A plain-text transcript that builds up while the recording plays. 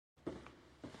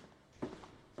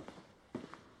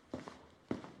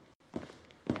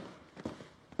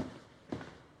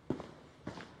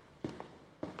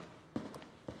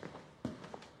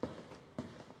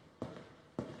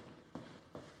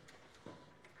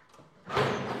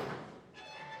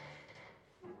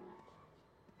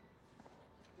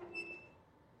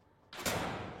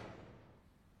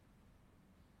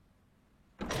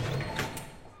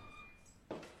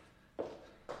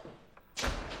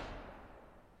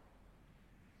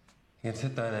You can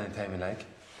sit down any time you like.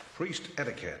 Priest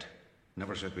etiquette.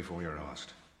 Never sit before you're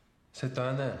asked. Sit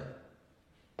down then.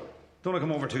 Don't I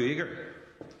come over too eager?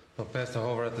 Not best to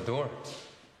hover at the door.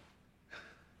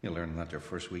 You'll learn that your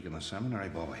first week in the seminary,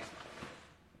 boy.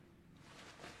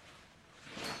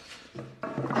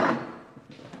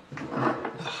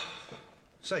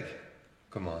 Sig.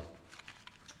 Come on.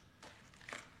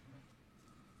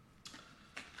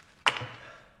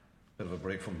 Bit of a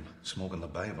break from smoking the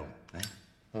Bible, eh?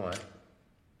 Why?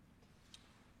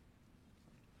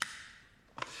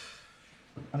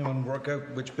 Anyone work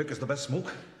out which book is the best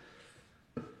smoke?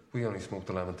 We only smoke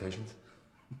the Lamentations.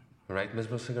 Right,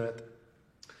 miserable cigarette?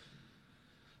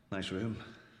 Nice room.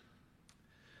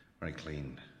 Very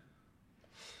clean.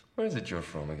 Where is it you're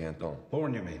from again, Don?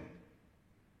 Born, you mean?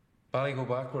 Ballygo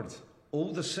backwards.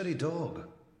 Oh, the city dog.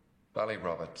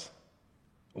 Ballyroberts.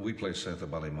 Oh, we play south of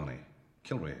Ballymoney.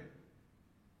 Kilrea.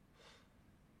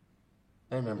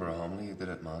 I remember a homily you did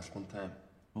at Mass one time.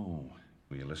 Oh,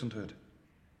 will you listen to it?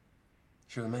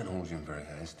 Sure, the men hold you in very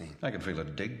high esteem. I can feel a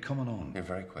dig coming on. You're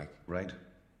very quick. Right?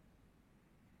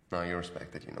 Now, you're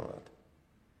respected, you know that.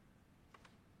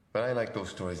 But I like those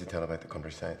stories you tell about the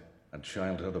countryside. A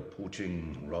childhood of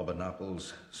poaching, robbing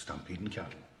apples, stampeding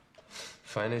cattle.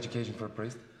 Fine education for a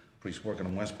priest. Priest working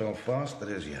in West Belfast, that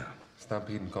is, yeah.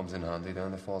 Stampeding comes in handy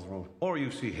down the Falls Road. Or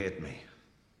you see hate me.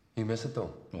 You miss it,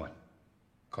 though. What?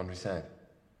 Countryside.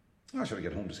 I should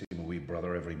get home to see my wee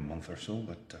brother every month or so,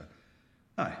 but,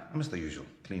 aye, I miss the usual.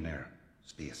 Clean air,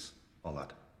 space, all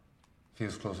that.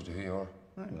 Feels closer to who you are.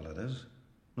 Aye, well, it is.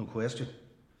 No question.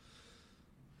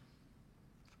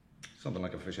 Something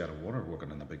like a fish out of water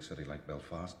working in a big city like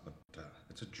Belfast, but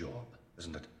it's a job,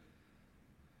 isn't it?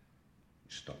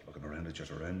 You stop looking around at your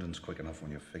surroundings quick enough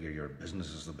when you figure your business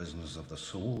is the business of the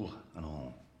soul and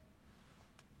all.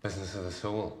 Business of the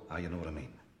soul. Ah, you know what I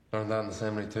mean. Learned that in the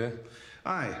seminary too.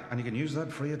 Aye, and you can use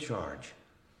that free of charge.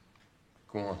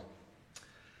 Go on.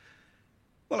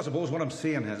 Well, I suppose what I'm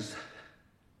saying is,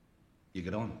 you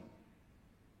get on.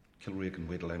 Kilrea can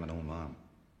wait till I'm an old man.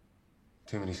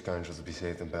 Too many scoundrels to be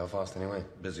saved in Belfast anyway.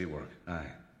 Busy work, aye.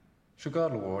 Sure,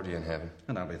 God will reward you in heaven.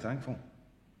 And I'll be thankful,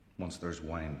 once there's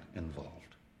wine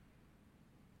involved.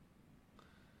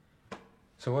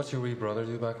 So what's your wee brother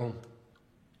do back home?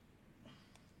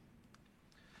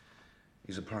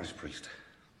 He's a parish priest.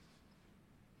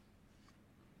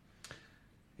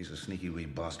 He's a sneaky wee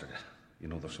bastard. You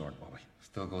know the sort, Bobby.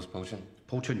 Still goes poaching?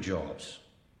 Poaching jobs.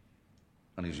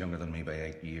 And he's younger than me by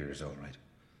 8 years, all right.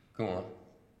 Go on.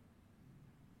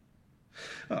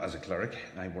 Well, as a cleric,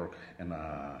 I work in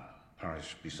a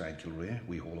parish beside Kilrea,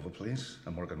 wee hole of a place.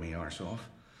 I'm working me arse off.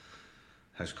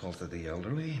 House calls to the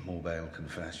elderly, mobile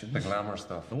confessions. The glamour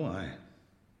stuff. Oh, aye.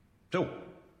 So,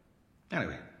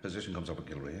 anyway, position comes up at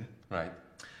Kilrea. Right.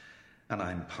 And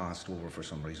I'm passed over for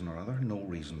some reason or other. No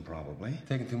reason, probably.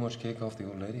 Taking too much cake off the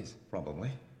old ladies.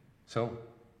 Probably. So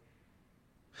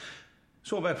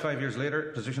about 5 years later,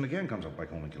 position again comes up back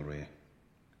home in Kilrea.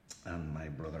 And my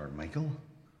brother Michael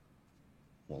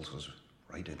waltzes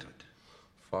right into it.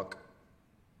 Fuck.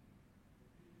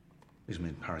 He's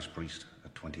made parish priest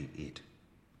at 28.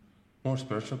 More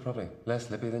spiritual, probably. Less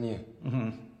lippy than you. Mm-hmm.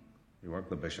 He worked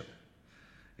the bishop.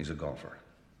 He's a golfer.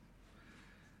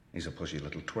 He's a pushy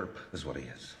little twerp, is what he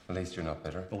is. At least you're not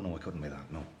bitter. Oh, no, I couldn't be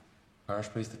that, no. Parish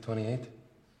priest at 28.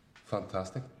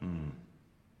 Fantastic.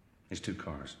 He's 2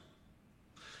 cars.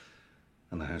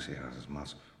 And the house he has is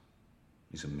massive.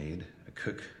 He's a maid, a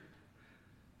cook.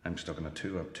 I'm stuck in a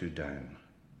 2 up, 2 down,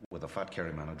 with a fat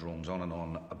Kerryman who drones on and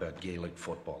on about Gaelic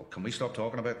football. Can we stop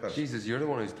talking about this? Jesus, you're the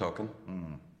one who's talking.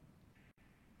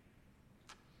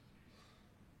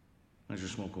 How's your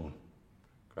smoke going?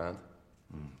 Grand.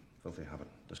 Filthy habit.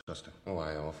 Disgusting. Oh,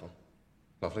 aye, awful.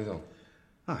 Lovely, though.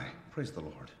 Aye, praise the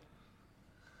Lord.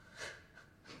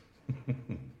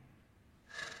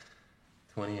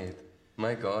 28.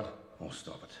 My God. Oh,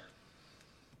 stop it.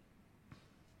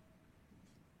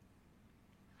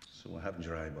 So what happened to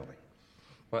your eye, Bobby?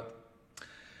 What?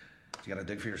 You gotta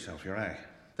dig for yourself, your eye.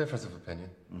 Difference of opinion.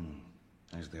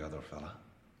 How's the other fella?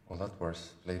 Well, that's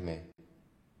worse. Believe me.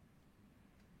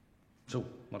 So,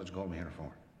 what did you call me here for?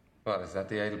 What, is that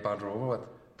the idle banter over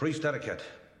what? Priest etiquette.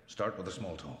 Start with the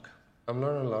small talk. I'm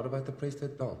learning a lot about the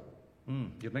priesthood, Don.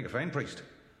 You'd make a fine priest.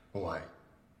 Why?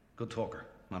 Good talker,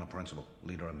 man of principle,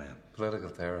 leader of men. Political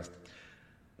terrorist.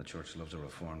 The church loves a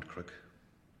reformed crook.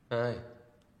 Aye.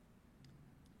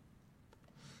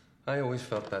 I always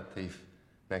felt that thief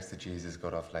next to Jesus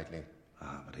got off lightly.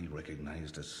 Ah, but he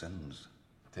recognised his sins.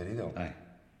 Did he, though? Aye,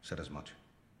 said as much.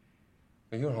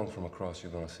 If you're hung from a cross,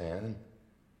 you're going to say anything.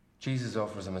 Jesus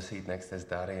offers him a seat next to his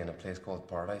daddy in a place called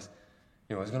paradise.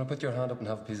 You know, he's going to put your hand up and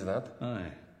have a piece of that.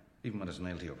 Aye. even when it's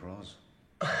nailed to your cross.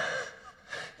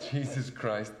 Jesus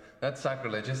Christ, that's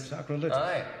sacrilegious. Sacrilegious?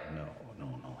 Aye. No.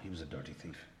 He was a dirty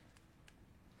thief.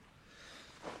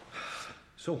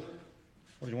 So,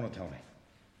 what do you want to tell me?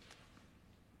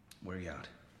 Where are you at?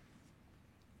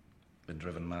 Been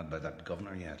driven mad by that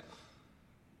governor yet?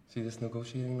 See this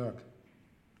negotiating lark?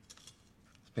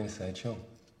 It's been a sideshow.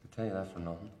 I'll tell you that for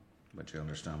nothing. But you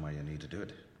understand why you need to do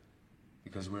it.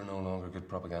 Because we're no longer good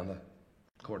propaganda.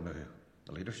 According to who?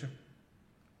 The leadership?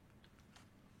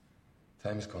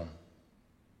 Time has come.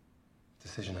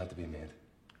 Decision had to be made.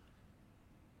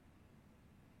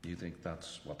 You think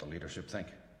that's what the leadership think?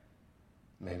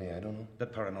 Maybe, I don't know.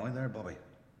 Bit paranoid there, Bobby.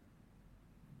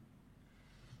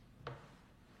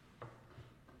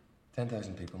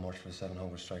 10,000 people marched for the 7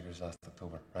 hunger strikers last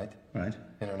October, right? Right.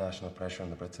 International pressure on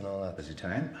the Brits and all that. Busy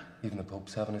time. Even the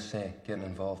Pope's having a say, getting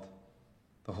involved.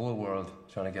 The whole world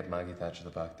trying to get Maggie Thatcher to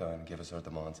back down and give us her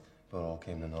demands, but it all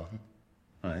came to nothing.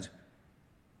 Right.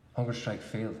 Hunger strike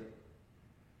failed.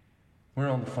 We're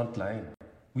on the front line.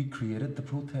 We created the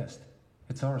protest.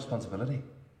 It's our responsibility.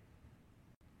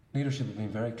 Leadership have been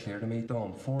very clear to me,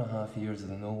 Dom. 4.5 years of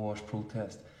the no-wash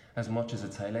protest, as much as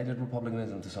it's highlighted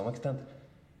republicanism to some extent,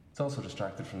 it's also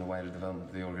distracted from the wider development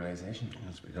of the organisation.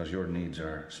 That's because your needs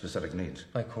are specific needs.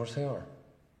 Of course they are.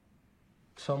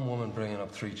 Some woman bringing up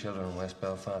 3 children in West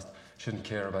Belfast shouldn't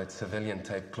care about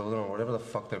civilian-type clothing or whatever the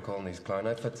fuck they're calling these clown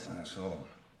outfits. That's all.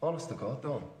 Honest to God,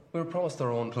 Dom. We were promised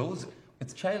our own clothes.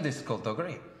 It's childish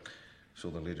skullduggery. So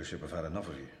the leadership have had enough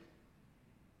of you.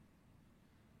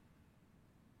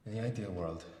 In the ideal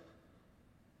world,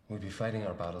 we'd be fighting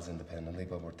our battles independently,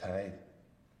 but we're tied.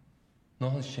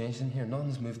 Nothing's changed in here,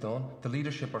 nothing's moved on. The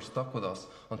leadership are stuck with us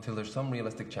until there's some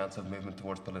realistic chance of movement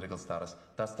towards political status.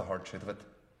 That's the hard truth of it.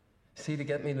 See, to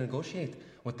get me to negotiate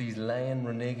with these lying,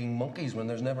 reneging monkeys when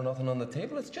there's never nothing on the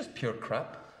table, it's just pure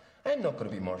crap. I'm not going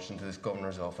to be marching to this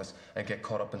governor's office and get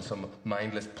caught up in some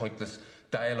mindless, pointless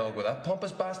dialogue with that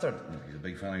pompous bastard. He's a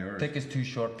big fan of yours. Thick as 2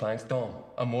 short planks, Dom.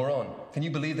 A moron. Can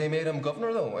you believe they made him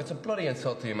governor, though? It's a bloody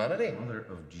insult to humanity. Mother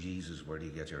of Jesus, where do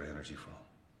you get your energy from?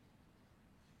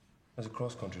 As a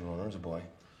cross-country runner, as a boy.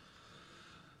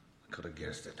 I could have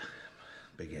guessed it.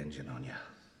 Big engine on you.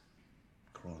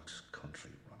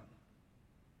 Cross-country running.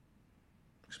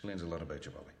 Explains a lot about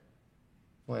you, Bobby.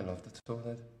 Well, I loved it so,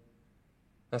 did.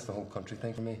 That's the whole country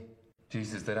thing for me.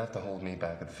 Jesus, they'd have to hold me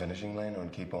back at the finishing line or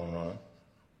keep on running.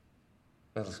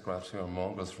 Little scraps who are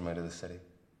mongrels from out of the city.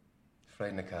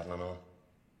 Frightened of cattle and all.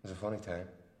 It was a funny time.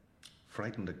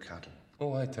 Frightened of cattle?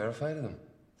 Oh, I terrified of them.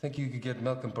 Think you could get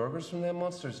milk and burgers from them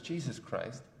monsters? Jesus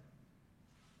Christ.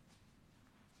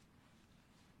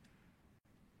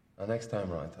 And next time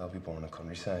round, I'll be born in the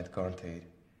countryside, guaranteed.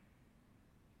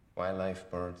 Wildlife,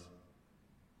 birds.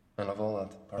 I love all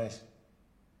that. Paradise.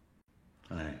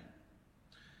 Aye.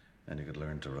 And you could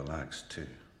learn to relax, too.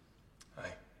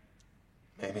 Aye.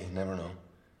 Maybe, never know.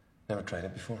 Never tried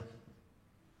it before.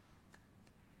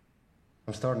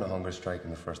 I'm starting a hunger strike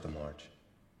on the 1st of March.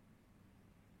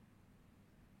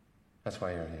 That's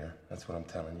why you're here. That's what I'm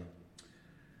telling you.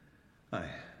 Aye,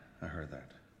 I heard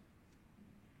that.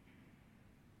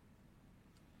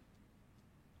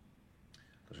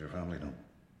 Does your family know?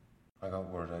 I got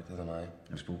word out to them, aye.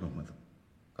 I've spoken with them.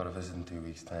 Got a visit in 2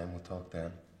 weeks' time. We'll talk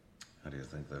then. How do you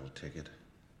think they'll take it?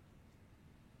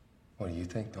 What do you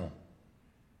think, Tom?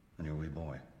 And your wee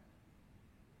boy?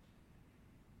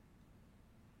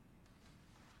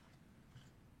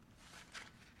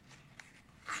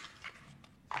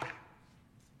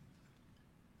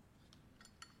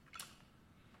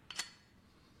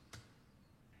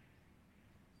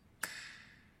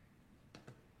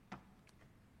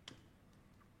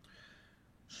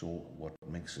 So, what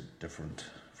makes it different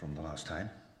from the last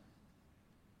time?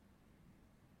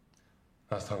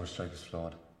 Last hunger strike was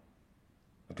flawed.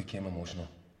 It became emotional.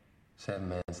 7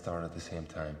 men started at the same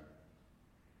time.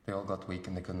 They all got weak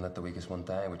and they couldn't let the weakest one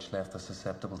die, which left us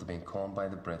susceptible to being conned by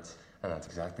the Brits, and that's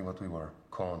exactly what we were,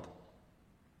 conned.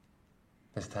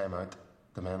 This time out,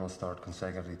 the men will start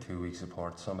consecutively 2 weeks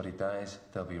apart. Somebody dies,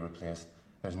 they'll be replaced.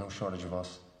 There's no shortage of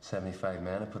us. 75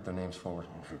 men have put their names forward.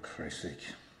 Oh, for Christ's sake.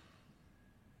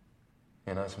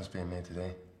 The announcement's being made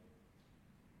today.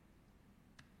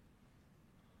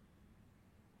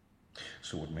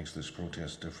 So what makes this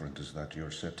protest different is that you're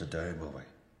set to die, Bobby.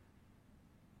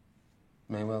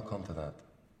 May well come to that.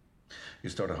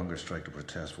 You start a hunger strike to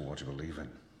protest for what you believe in.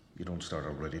 You don't start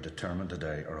already determined to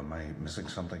die, or am I missing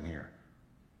something here?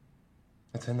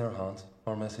 It's in their hands.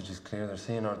 Our message is clear. They're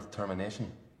seeing our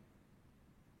determination.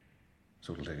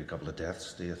 So it'll take a couple of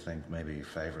deaths, do you think? Maybe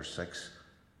 5 or 6?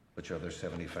 But you're there's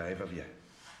 75 of you.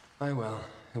 Aye, well,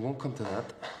 it won't come to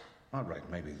that. All right,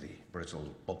 maybe the Brits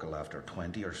will buckle after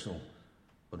 20 or so.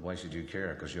 But why should you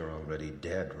care? Because you're already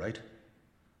dead, right?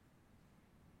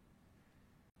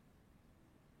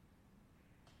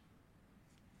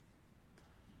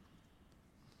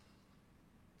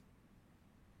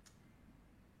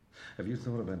 Have you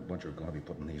thought about what you're going to be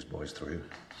putting these boys through?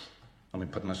 I mean,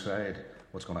 putting aside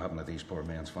what's going to happen to these poor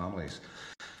men's families.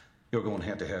 You're going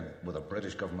head to head with a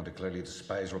British government who clearly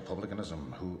despise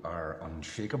republicanism, who are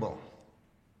unshakable,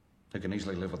 who can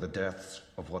easily live with the deaths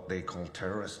of what they call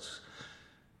terrorists.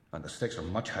 And the stakes are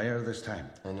much higher this time.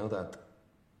 I know that.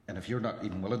 And if you're not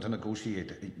even willing to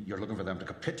negotiate, you're looking for them to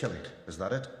capitulate. Is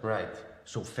that it? Right.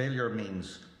 So failure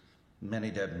means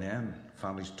many dead men,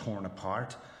 families torn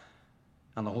apart,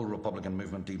 and the whole Republican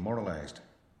movement demoralised.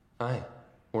 Aye.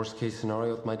 Worst case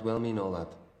scenario, it might well mean all that.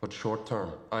 But short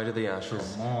term, out of the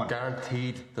ashes, Come on.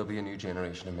 guaranteed there'll be a new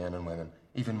generation of men and women,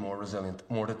 even more resilient,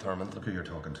 more determined. Look who you're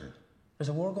talking to. There's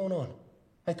a war going on.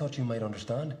 I thought you might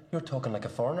understand. You're talking like a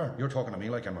foreigner. You're talking to me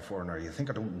like I'm a foreigner. You think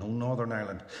I don't know Northern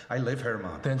Ireland? I live here,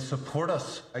 man. Then support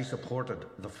us. I supported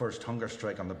the first hunger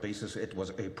strike on the basis it was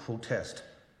a protest.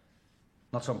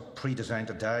 Not some pre-designed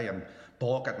to die and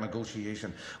balk at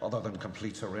negotiation other than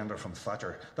complete surrender from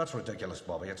Thatcher. That's ridiculous,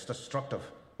 Bobby. It's destructive.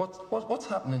 What's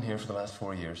happening here for the last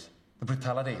 4 years? The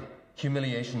brutality,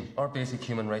 humiliation, our basic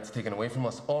human rights taken away from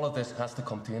us. All of this has to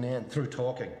come to an end. Through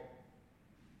talking.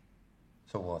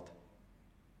 So what?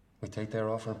 We take their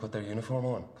offer and put their uniform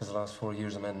on, because the last 4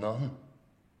 years have meant nothing.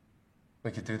 We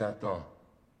could do that, Don.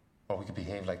 Or we could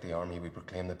behave like the army we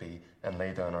proclaim to be and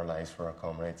lay down our lives for our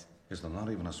comrades. Is there not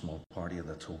even a small party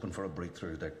that's hoping for a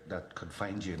breakthrough that could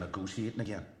find you negotiating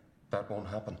again? That won't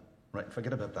happen. Right,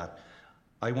 forget about that.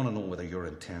 I want to know whether your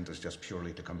intent is just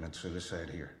purely to commit suicide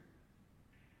here.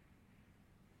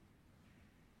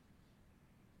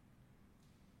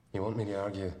 You want me to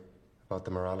argue about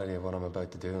the morality of what I'm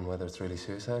about to do and whether it's really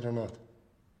suicide or not?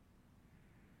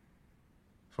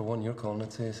 For one, you're calling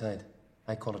it suicide.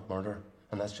 I call it murder,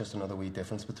 and that's just another wee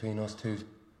difference between us two.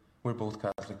 We're both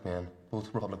Catholic men,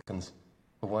 both Republicans.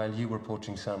 But while you were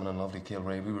poaching salmon in lovely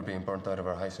Kilray, we were being burnt out of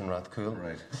our house in Rathcoole.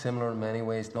 Right. Similar in many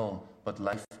ways, Dom, but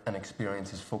life and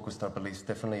experience has focused our beliefs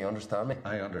differently, you understand me?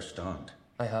 I understand.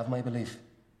 I have my belief,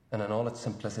 and in all its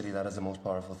simplicity, that is the most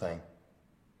powerful thing.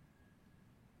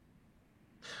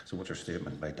 So what's your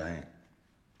statement by dying?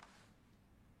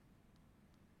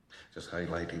 Just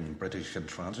highlighting British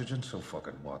intransigence? So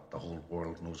fucking what? The whole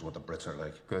world knows what the Brits are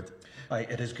like. Good. Aye,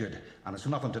 it is good. And it's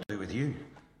nothing to do with you.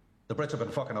 The Brits have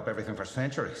been fucking up everything for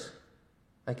centuries.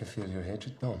 I can feel your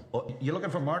hatred, Dom. Oh, you looking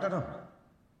for martyrdom?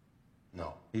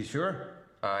 No. You sure?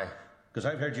 Aye. Because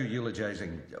I've heard you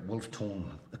eulogising Wolfe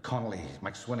Tone, Connolly,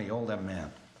 McSweeney, all them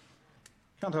men.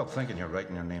 Can't help thinking you're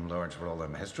writing your name large for all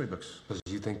them history books. Because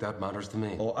you think that matters to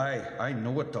me? Oh, I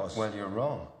know it does. Well, you're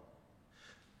wrong.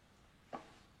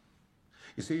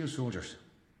 You see, you soldiers,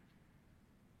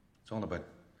 it's all about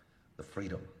the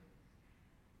freedom.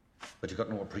 But you got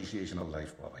no appreciation of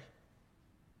life, Bobby.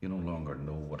 You no longer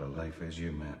know what a life is,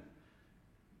 you man.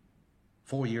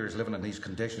 4 years living in these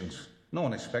conditions. No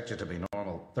one expects you to be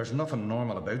normal. There's nothing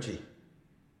normal about you.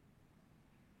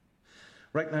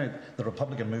 Right now, the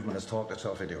Republican movement has talked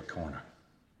itself into a corner.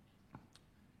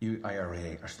 You,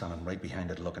 IRA, are standing right behind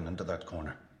it looking into that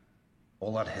corner.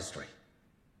 All that history.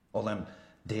 All them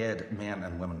dead men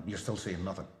and women. You're still seeing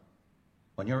nothing.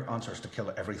 When your answer is to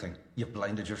kill everything, you've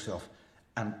blinded yourself.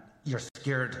 And you're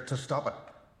scared to stop it.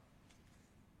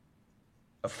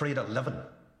 Afraid of living.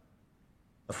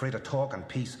 Afraid of talk and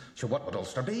peace. Sure, what would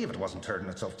Ulster be if it wasn't turning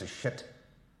itself to shit?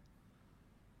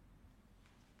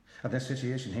 And this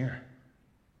situation here,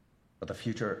 that the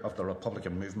future of the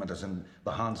Republican movement is in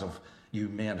the hands of you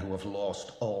men who have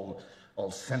lost all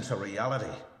sense of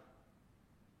reality.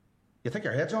 You think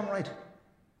your head's on right?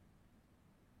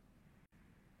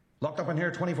 Locked up in here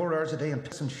 24 hours a day and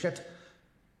pissing shit.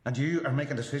 And you are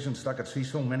making decisions that could see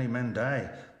so many men die.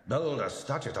 Build a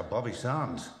statue to Bobby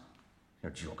Sands.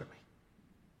 You're joking me.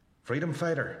 Freedom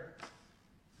fighter.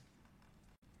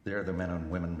 They're the men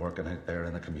and women working out there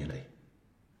in the community.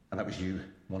 And that was you,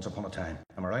 once upon a time.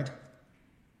 Am I right?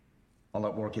 All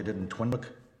that work you did in Twinbrook.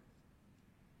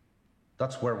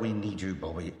 That's where we need you,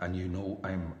 Bobby, and you know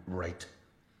I'm right.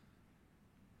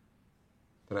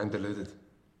 But I'm deluded.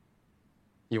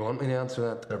 You want me to answer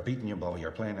that? They're beating you, Bobby.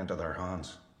 You're playing into their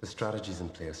hands. The strategy's in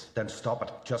place. Then stop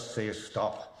it. Just say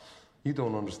stop. You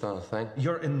don't understand a thing.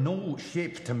 You're in no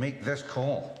shape to make this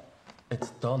call. It's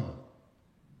done.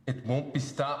 It won't be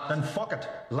stopped. Then fuck it.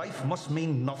 Life must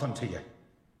mean nothing to you.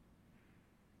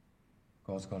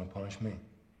 God's gonna punish me.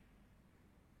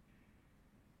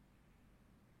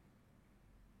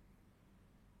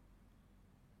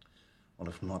 Well,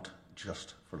 if not,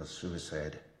 just for a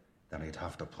suicide, then he'd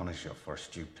have to punish you for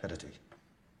stupidity.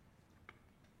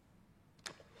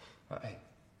 Aye.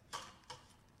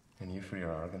 And you for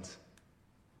your arrogance.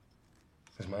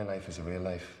 Because my life is a real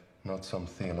life, not some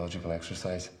theological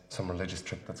exercise, some religious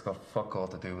trick that's got fuck all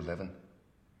to do with living.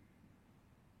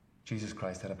 Jesus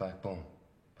Christ had a backbone.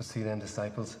 But see them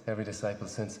disciples, every disciple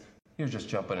since, you're just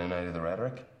jumping in and out of the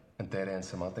rhetoric and dead-end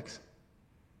semantics.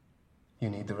 You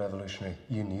need the revolutionary,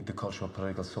 you need the cultural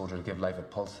political soldier to give life a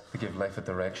pulse, to give life a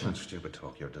direction. That's stupid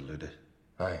talk, you're deluded.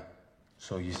 Aye,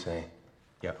 so you say.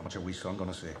 Yeah, what's your wee son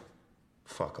gonna say?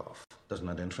 Fuck off. Doesn't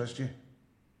that interest you?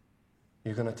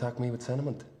 You're gonna attack me with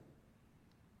sentiment?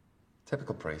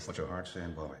 Typical priest. What's your heart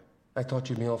saying, boy? I thought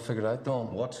you'd be all figured out,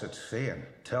 Dom. What's it saying?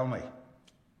 Tell me.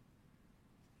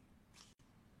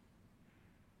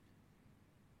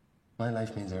 My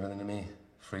life means everything to me.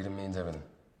 Freedom means everything.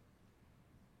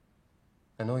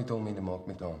 I know you don't mean to mock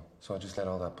me, Dom, so I just let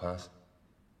all that pass.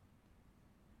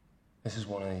 This is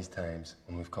one of these times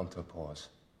when we've come to a pause.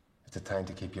 It's a time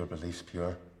to keep your beliefs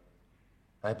pure.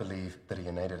 I believe that a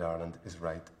united Ireland is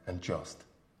right and just.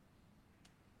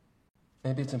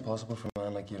 Maybe it's impossible for a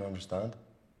man like you to understand.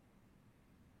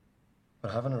 But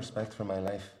having a respect for my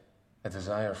life, a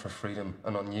desire for freedom,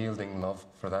 an unyielding love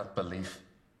for that belief,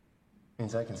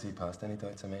 means I can see past any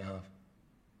doubts I may have.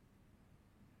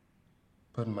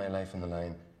 Putting my life on the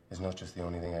line is not just the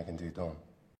only thing I can do, Dom.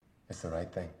 It's the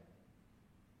right thing.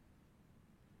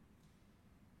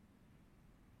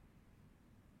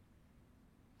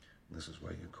 This is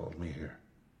why you called me here.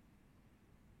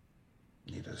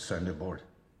 You need a sounding board.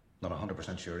 Not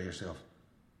 100% sure of yourself.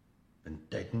 Been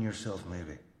doubting yourself,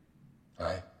 maybe.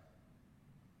 Aye.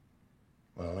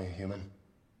 Well, only a human.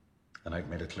 And I've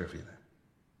made it clear for you then.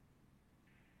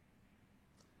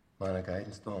 Man of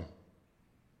guidance, Dom.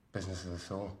 Business of the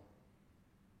soul.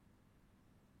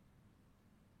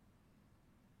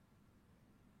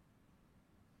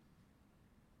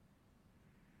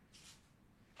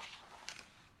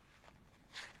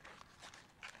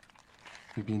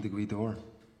 You've been to Gweedore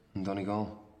in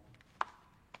Donegal.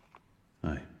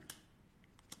 Aye.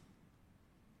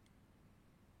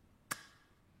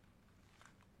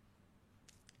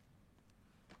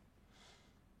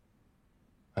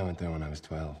 I went there when I was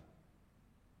 12.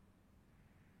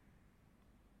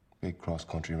 Big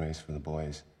cross-country race for the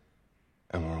boys,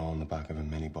 and we're all in the back of a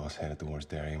minibus headed towards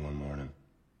Derry one morning.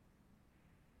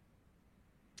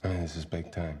 I mean, this is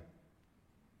big time.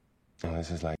 Now, this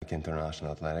is like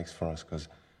international athletics for us, because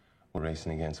we're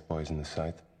racing against boys in the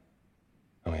south,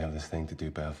 and we have this thing to do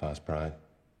Belfast Pride.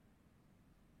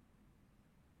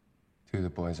 Two of the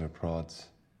boys are prods,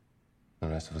 the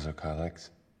rest of us are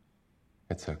Catholics.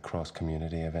 It's a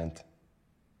cross-community event.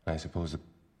 I suppose the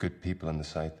good people in the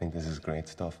south think this is great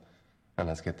stuff, and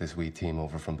let's get this wee team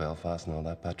over from Belfast and all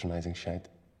that patronising shite.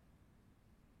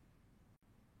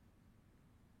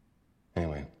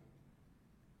 Anyway,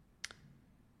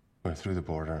 we're through the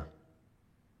border.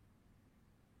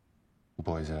 The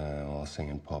boys are all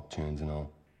singing pop tunes and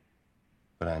all,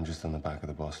 but I'm just on the back of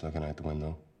the bus looking out the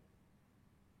window.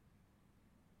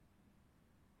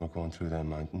 We're going through them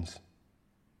mountains.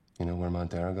 You know where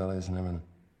Mount Errigal is and everything?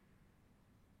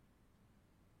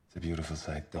 It's a beautiful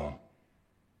sight, Dom.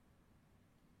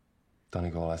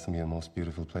 Donegal has to be the most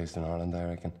beautiful place in Ireland, I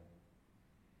reckon.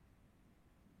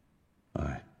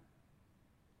 Aye.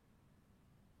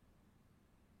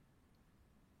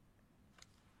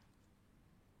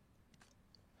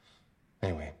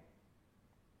 Anyway,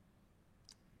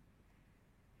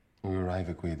 we arrive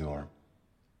at Gweedore.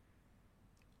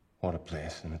 What a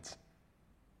place, and it's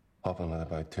hopping with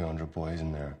about 200 boys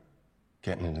in there,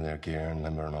 getting into their gear and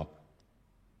limbering up.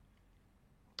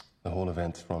 The whole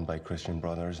event's run by Christian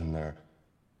Brothers, and they're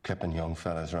clipping young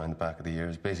fellas around the back of the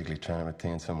ears, basically trying to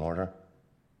retain some order.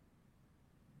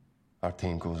 Our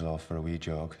team goes off for a wee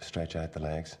jog, stretch out the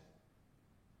legs.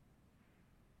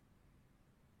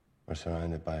 We're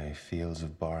surrounded by fields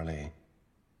of barley,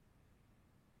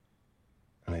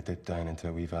 and I dip down into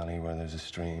a wee valley where there's a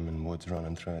stream and woods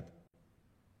running through it.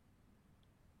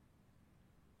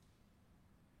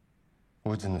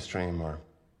 Woods in the stream are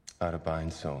out of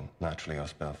bounds, so naturally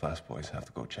us Belfast boys have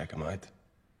to go check them out.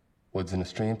 Woods in the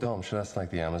stream, Dom, sure that's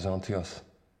like the Amazon to us.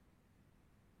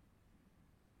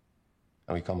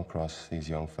 And we come across these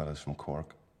young fellas from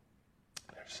Cork.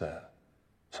 There's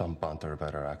some banter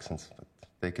about our accents, but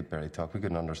they could barely talk. We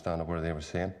couldn't understand a word they were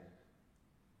saying.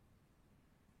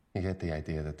 You get the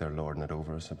idea that they're lording it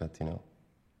over us a bit, you know?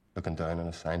 Looking down on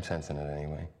us. I'm sensing it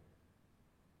anyway.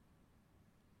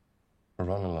 We're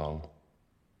running along,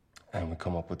 and we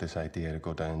come up with this idea to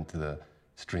go down to the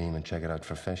stream and check it out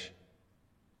for fish.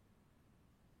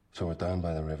 So we're down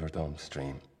by the River Dome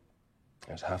stream.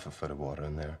 There's half a foot of water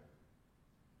in there.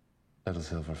 Little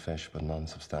silver fish, but none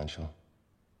substantial.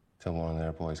 Till one of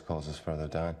their boys calls us further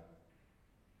down.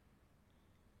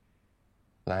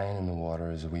 Lying in the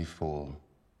water is a wee foal.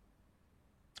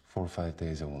 4 or 5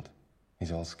 days old.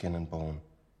 He's all skin and bone,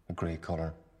 a grey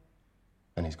colour.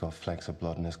 And he's got flecks of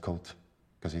blood in his coat,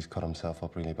 because he's cut himself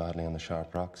up really badly on the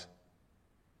sharp rocks.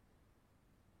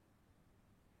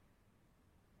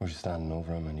 We're standing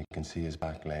over him and you can see his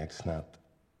back leg snapped.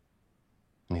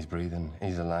 And he's breathing.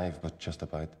 He's alive, but just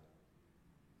about.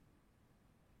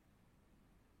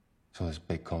 So this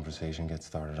big conversation gets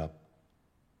started up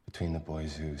between the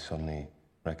boys who suddenly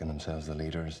reckon themselves the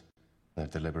leaders. They're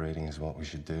deliberating as what we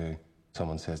should do.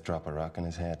 Someone says drop a rock in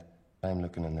his head. I'm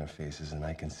looking in their faces and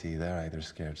I can see they're either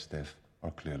scared stiff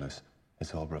or clueless.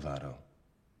 It's all bravado.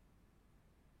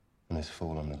 And this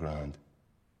fool on the ground,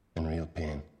 in real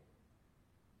pain.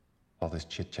 All this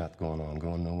chit-chat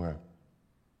going nowhere.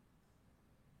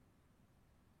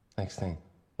 Next thing,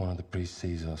 one of the priests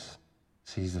sees us,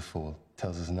 sees the fool,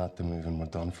 tells us not to move and we're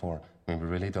done for. I mean, we're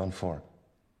really done for.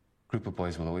 Group of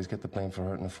boys will always get the blame for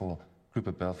hurting a fool. Group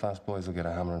of Belfast boys will get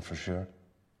a hammering for sure.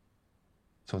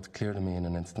 So it's clear to me in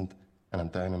an instant, and I'm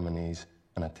down on my knees,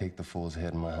 and I take the fool's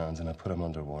head in my hands and I put him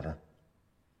underwater.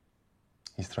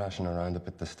 He's thrashing around a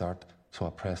bit to start, so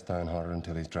I press down harder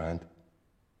until he's drowned.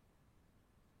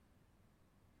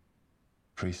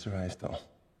 Priest arrives though.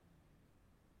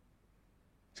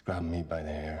 He's grabbing me by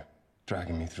the hair,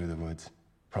 dragging me through the woods,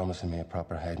 promising me a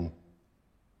proper hiding.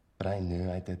 But I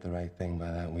knew I did the right thing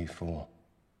by that wee fool.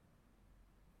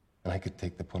 And I could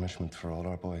take the punishment for all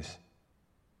our boys.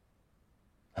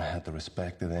 I had the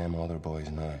respect of them other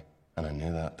boys now, and I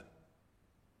knew that.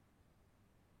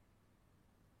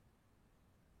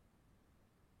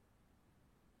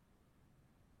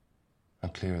 I'm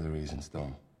clear of the reasons,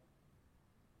 Dom.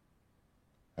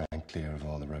 I'm clear of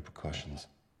all the repercussions.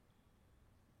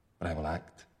 But I will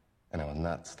act, and I will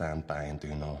not stand by and do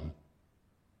nothing.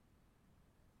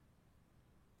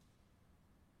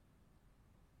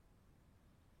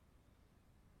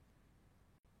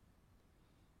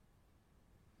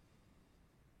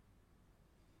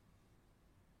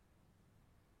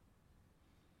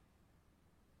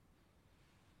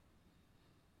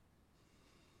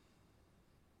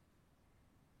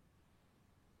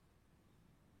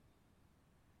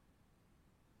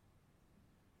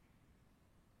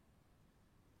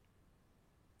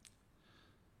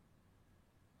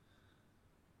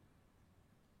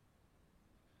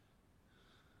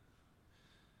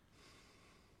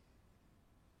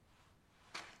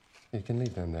 You can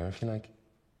leave them there if you like.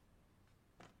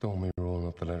 Don't want me rolling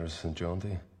up the letters to St. John to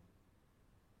you.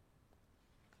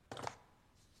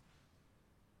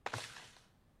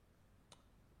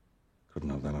 Couldn't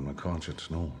have that on my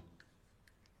conscience, no.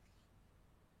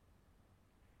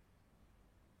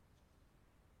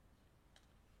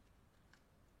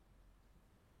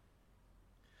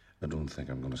 I don't think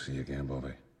I'm going to see you again,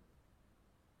 Bobby.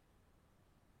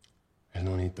 There's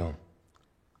no need, Dom.